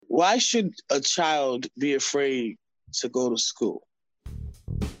Why should a child be afraid to go to school?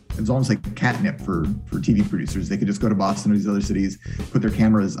 It was almost like catnip for TV producers. They could just go to Boston or these other cities, put their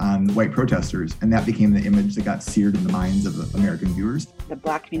cameras on white protesters, and that became the image that got seared in the minds of American viewers. The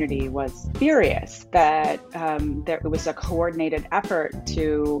Black community was furious that it was a coordinated effort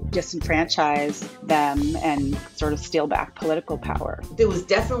to disenfranchise them and sort of steal back political power. There was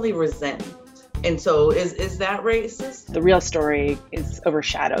definitely resentment. And so is that racist? The real story is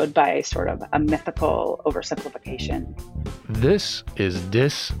overshadowed by sort of a mythical oversimplification. This is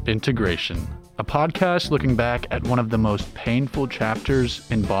Disintegration, a podcast looking back at one of the most painful chapters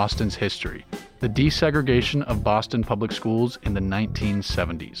in Boston's history, the desegregation of Boston public schools in the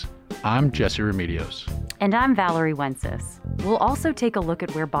 1970s. I'm Jesse Remedios. And I'm Valerie Wences. We'll also take a look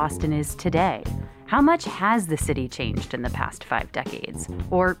at where Boston is today. How much has the city changed in the past 5 decades?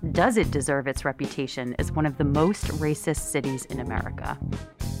 Or does it deserve its reputation as one of the most racist cities in America?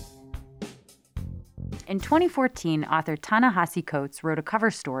 In 2014, author Ta-Nehisi Coates wrote a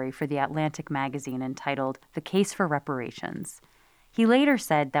cover story for The Atlantic magazine entitled The Case for Reparations. He later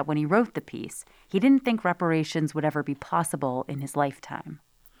said that when he wrote the piece, he didn't think reparations would ever be possible in his lifetime.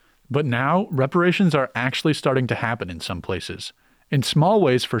 But now, reparations are actually starting to happen in some places. In small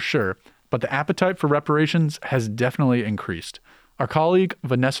ways for sure, but the appetite for reparations has definitely increased. Our colleague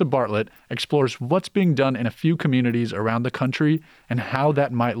Vanessa Bartlett explores what's being done in a few communities around the country and how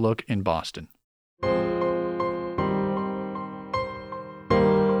that might look in Boston.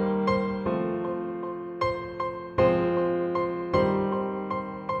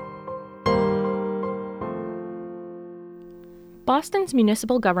 Boston's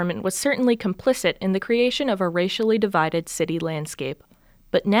municipal government was certainly complicit in the creation of a racially divided city landscape.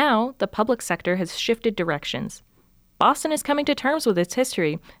 But now, the public sector has shifted directions. Boston is coming to terms with its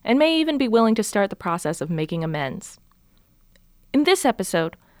history and may even be willing to start the process of making amends. In this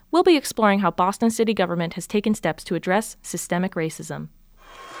episode, we'll be exploring how Boston city government has taken steps to address systemic racism.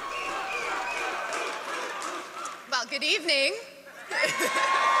 Well, good evening.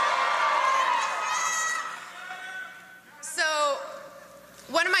 So,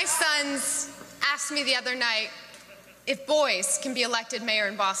 one of my sons asked me the other night if boys can be elected mayor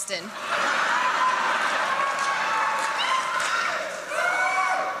in Boston.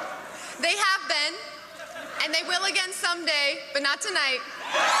 They have been, and they will again someday, but not tonight.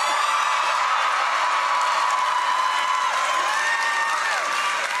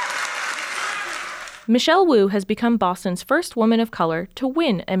 Michelle Wu has become Boston's first woman of color to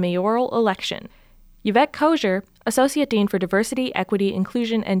win a mayoral election. Yvette Kozier, Associate Dean for Diversity, Equity,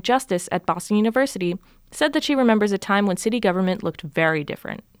 Inclusion, and Justice at Boston University, said that she remembers a time when city government looked very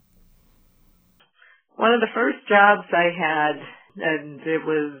different. One of the first jobs I had, and it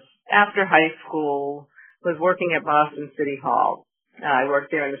was after high school, was working at Boston City Hall. I worked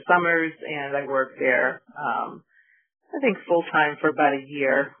there in the summers, and I worked there, I think, full-time for about a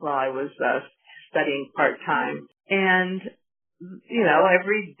year while I was studying part-time. And you know,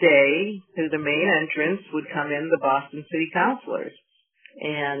 every day through the main entrance would come in the Boston City Councilors.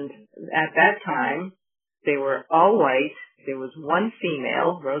 And at that time, they were all white. There was one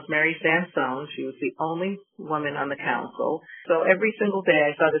female, Rosemary Sansone. She was the only woman on the council. So every single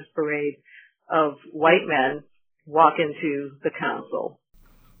day I saw this parade of white men walk into the council.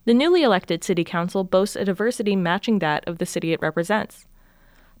 The newly elected city council boasts a diversity matching that of the city it represents.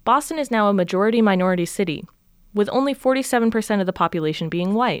 Boston is now a majority-minority city, with only 47% of the population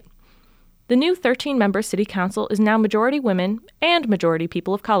being white. The new 13-member city council is now majority women and majority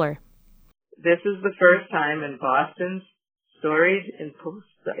people of color. This is the first time in Boston's storied and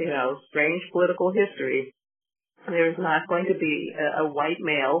strange political history there is not going to be a white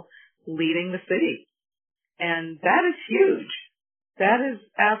male leading the city. And that is huge. That is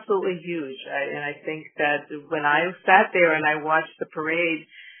absolutely huge. And I think that when I sat there and I watched the parade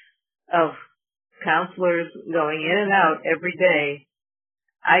of counselors going in and out every day,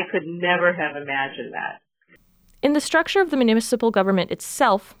 I could never have imagined that. In the structure of the municipal government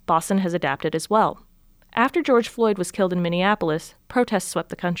itself, Boston has adapted as well. After George Floyd was killed in Minneapolis, protests swept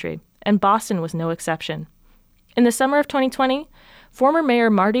the country, and Boston was no exception. In the summer of 2020, former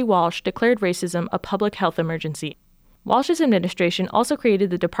Mayor Marty Walsh declared racism a public health emergency. Walsh's administration also created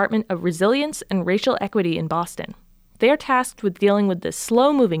the Department of Resilience and Racial Equity in Boston. They are tasked with dealing with the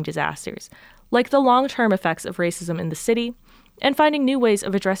slow-moving disasters, like the long-term effects of racism in the city, and finding new ways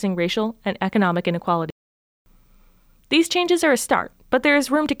of addressing racial and economic inequality. These changes are a start, but there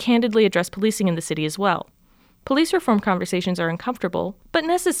is room to candidly address policing in the city as well. Police reform conversations are uncomfortable, but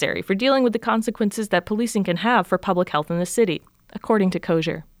necessary for dealing with the consequences that policing can have for public health in the city, according to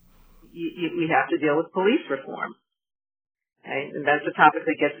Kozier. We have to deal with police reform. Right? And that's a topic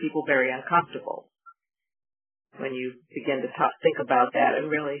that gets people very uncomfortable when you begin to think about that and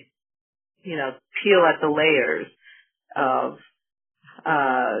really, peel at the layers of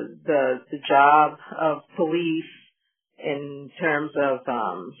the job of police in terms of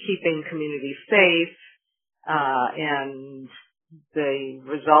keeping communities safe and the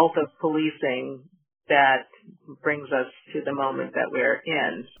result of policing that brings us to the moment that we're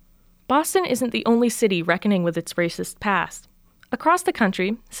in. Boston isn't the only city reckoning with its racist past. Across the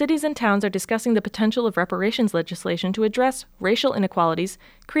country, cities and towns are discussing the potential of reparations legislation to address racial inequalities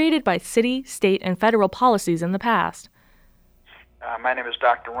created by city, state, and federal policies in the past. My name is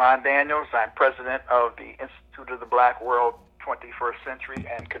Dr. Ron Daniels. I'm president of the Institute of the Black World 21st Century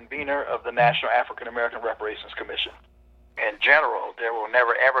and convener of the National African American Reparations Commission. In general, there will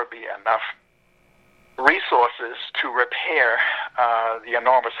never, ever be enough resources to repair the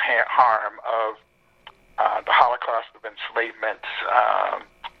enormous harm of the Holocaust of enslavement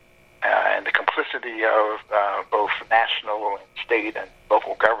and the complicity of both national and state and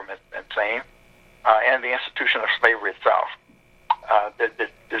local government and same, and the institution of slavery itself.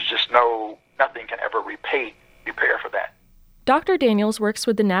 There's just nothing can ever repair for that. Dr. Daniels works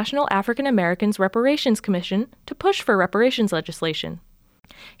with the National African Americans Reparations Commission to push for reparations legislation.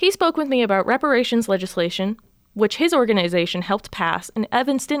 He spoke with me about reparations legislation, which his organization helped pass in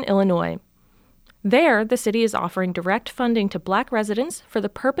Evanston, Illinois. There, the city is offering direct funding to Black residents for the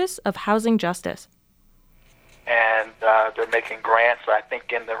purpose of housing justice. And they're making grants, I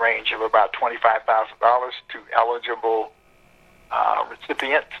think, in the range of about $25,000 to eligible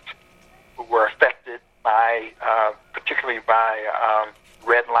recipients who were affected by, particularly by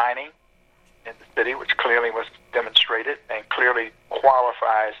redlining in the city, which clearly was demonstrated and clearly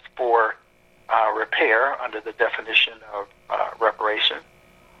qualifies for repair under the definition of reparation,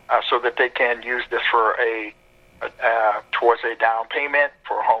 so that they can use this for towards a down payment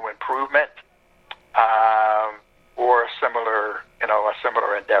for home improvement or a similar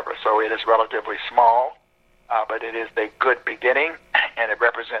endeavor. So it is relatively small, but it is a good beginning, and it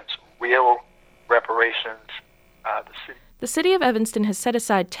represents real reparations. The city of Evanston has set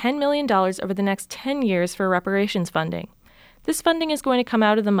aside $10 million over the next 10 years for reparations funding. This funding is going to come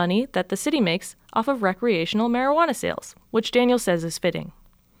out of the money that the city makes off of recreational marijuana sales, which Daniel says is fitting.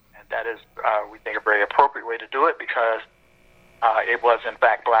 And that is, we think, a very appropriate way to do it because it was, in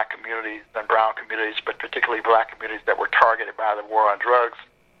fact, Black communities and brown communities, but particularly Black communities that were targeted by the war on drugs.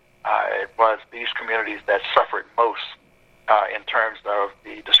 It was these communities that suffered most in terms of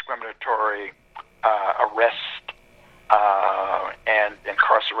the discriminatory arrest and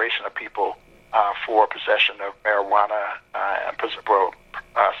incarceration of people for possession of marijuana and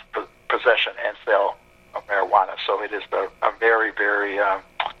possession and sale of marijuana. So it is a very, very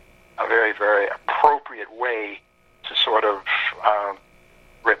appropriate way to sort of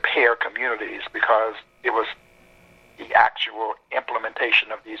repair communities because it was the actual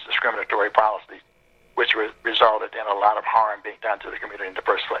implementation of these discriminatory policies which resulted in a lot of harm being done to the community in the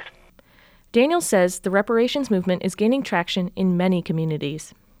first place. Daniel says the reparations movement is gaining traction in many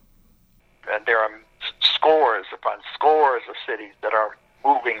communities. And there are scores upon scores of cities that are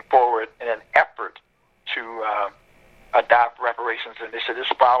moving forward in an effort to adopt reparations initiatives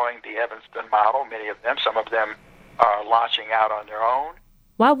following the Evanston model, many of them. Some of them are launching out on their own.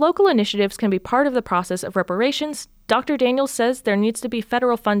 While local initiatives can be part of the process of reparations, Dr. Daniels says there needs to be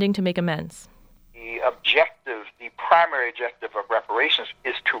federal funding to make amends. The primary objective of reparations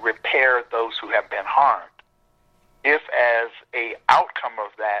is to repair those who have been harmed. If as a outcome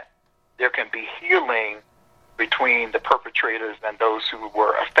of that, there can be healing between the perpetrators and those who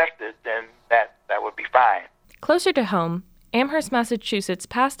were affected, then that would be fine. Closer to home, Amherst, Massachusetts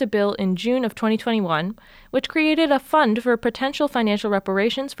passed a bill in June of 2021, which created a fund for potential financial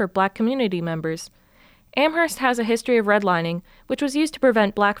reparations for Black community members. Amherst has a history of redlining, which was used to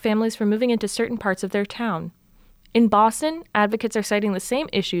prevent Black families from moving into certain parts of their town. In Boston, advocates are citing the same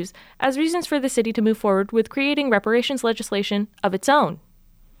issues as reasons for the city to move forward with creating reparations legislation of its own.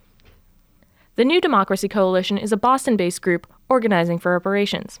 The New Democracy Coalition is a Boston-based group organizing for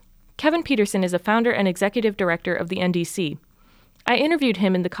reparations. Kevin Peterson is a founder and executive director of the NDC. I interviewed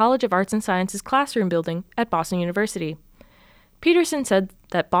him in the College of Arts and Sciences classroom building at Boston University. Peterson said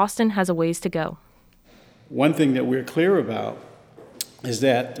that Boston has a ways to go. One thing that we're clear about is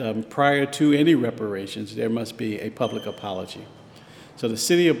that prior to any reparations, there must be a public apology. So the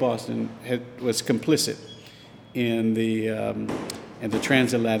city of Boston was complicit in the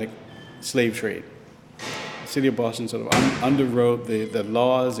transatlantic slave trade. The city of Boston sort of underwrote the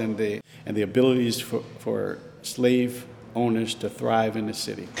laws and the abilities for slave owners to thrive in the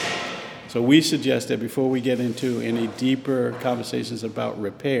city. So we suggest that before we get into any deeper conversations about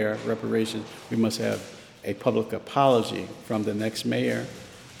reparations, we must have a public apology from the next mayor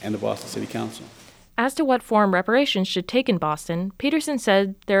and the Boston City Council. As to what form reparations should take in Boston, Peterson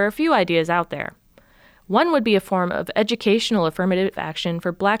said there are a few ideas out there. One would be a form of educational affirmative action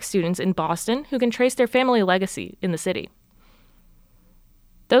for Black students in Boston who can trace their family legacy in the city.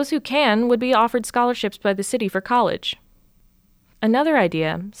 Those who can would be offered scholarships by the city for college. Another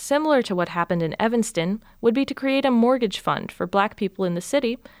idea, similar to what happened in Evanston, would be to create a mortgage fund for Black people in the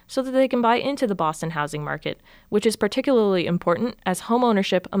city so that they can buy into the Boston housing market, which is particularly important as home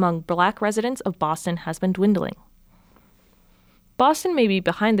ownership among Black residents of Boston has been dwindling. Boston may be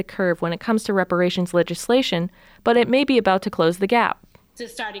behind the curve when it comes to reparations legislation, but it may be about to close the gap.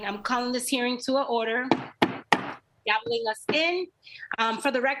 I'm calling this hearing to an order. Gaveling us in. For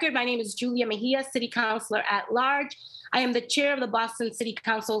the record, my name is Julia Mejia, City Councilor at Large. I am the chair of the Boston City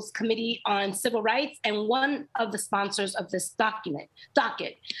Council's Committee on Civil Rights and one of the sponsors of this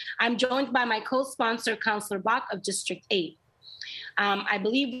docket. I'm joined by my co-sponsor, Councilor Bach of District 8. I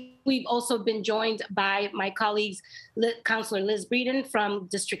believe we've also been joined by my colleagues, Councilor Liz Breeden from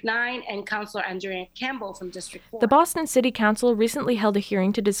District 9 and Councilor Andrea Campbell from District 4. The Boston City Council recently held a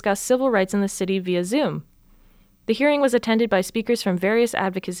hearing to discuss civil rights in the city via Zoom. The hearing was attended by speakers from various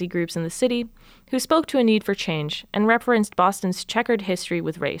advocacy groups in the city who spoke to a need for change and referenced Boston's checkered history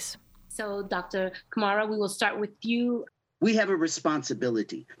with race. So, Dr. Kamara, we will start with you. We have a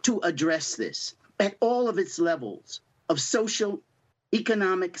responsibility to address this at all of its levels of social,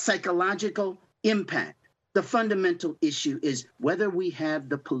 economic, psychological impact. The fundamental issue is whether we have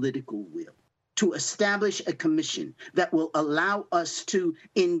the political will to establish a commission that will allow us to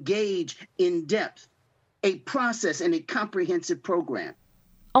engage in depth a process and a comprehensive program.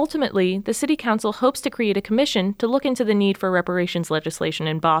 Ultimately, the City Council hopes to create a commission to look into the need for reparations legislation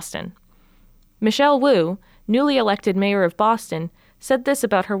in Boston. Michelle Wu, newly elected mayor of Boston, said this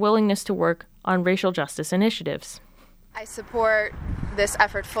about her willingness to work on racial justice initiatives. I support this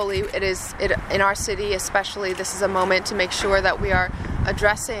effort fully. In our city especially, this is a moment to make sure that we are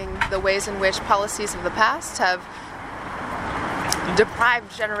addressing the ways in which policies of the past have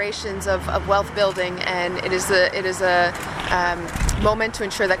deprived generations of wealth building, and it is a moment to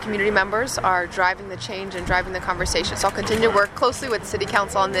ensure that community members are driving the change and driving the conversation. So I'll continue to work closely with the City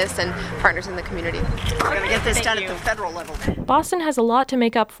Council on this and partners in the community. We're going to get this done at the federal level. Boston has a lot to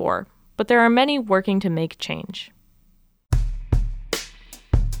make up for, but there are many working to make change.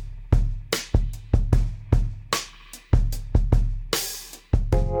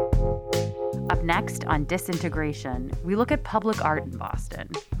 Up next on Disintegration, we look at public art in Boston.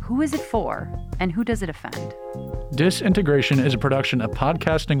 Who is it for, and who does it offend? Disintegration is a production of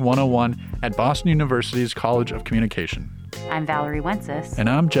Podcasting 101 at Boston University's College of Communication. I'm Valerie Wences. And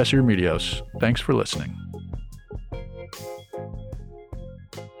I'm Jesse Remedios. Thanks for listening.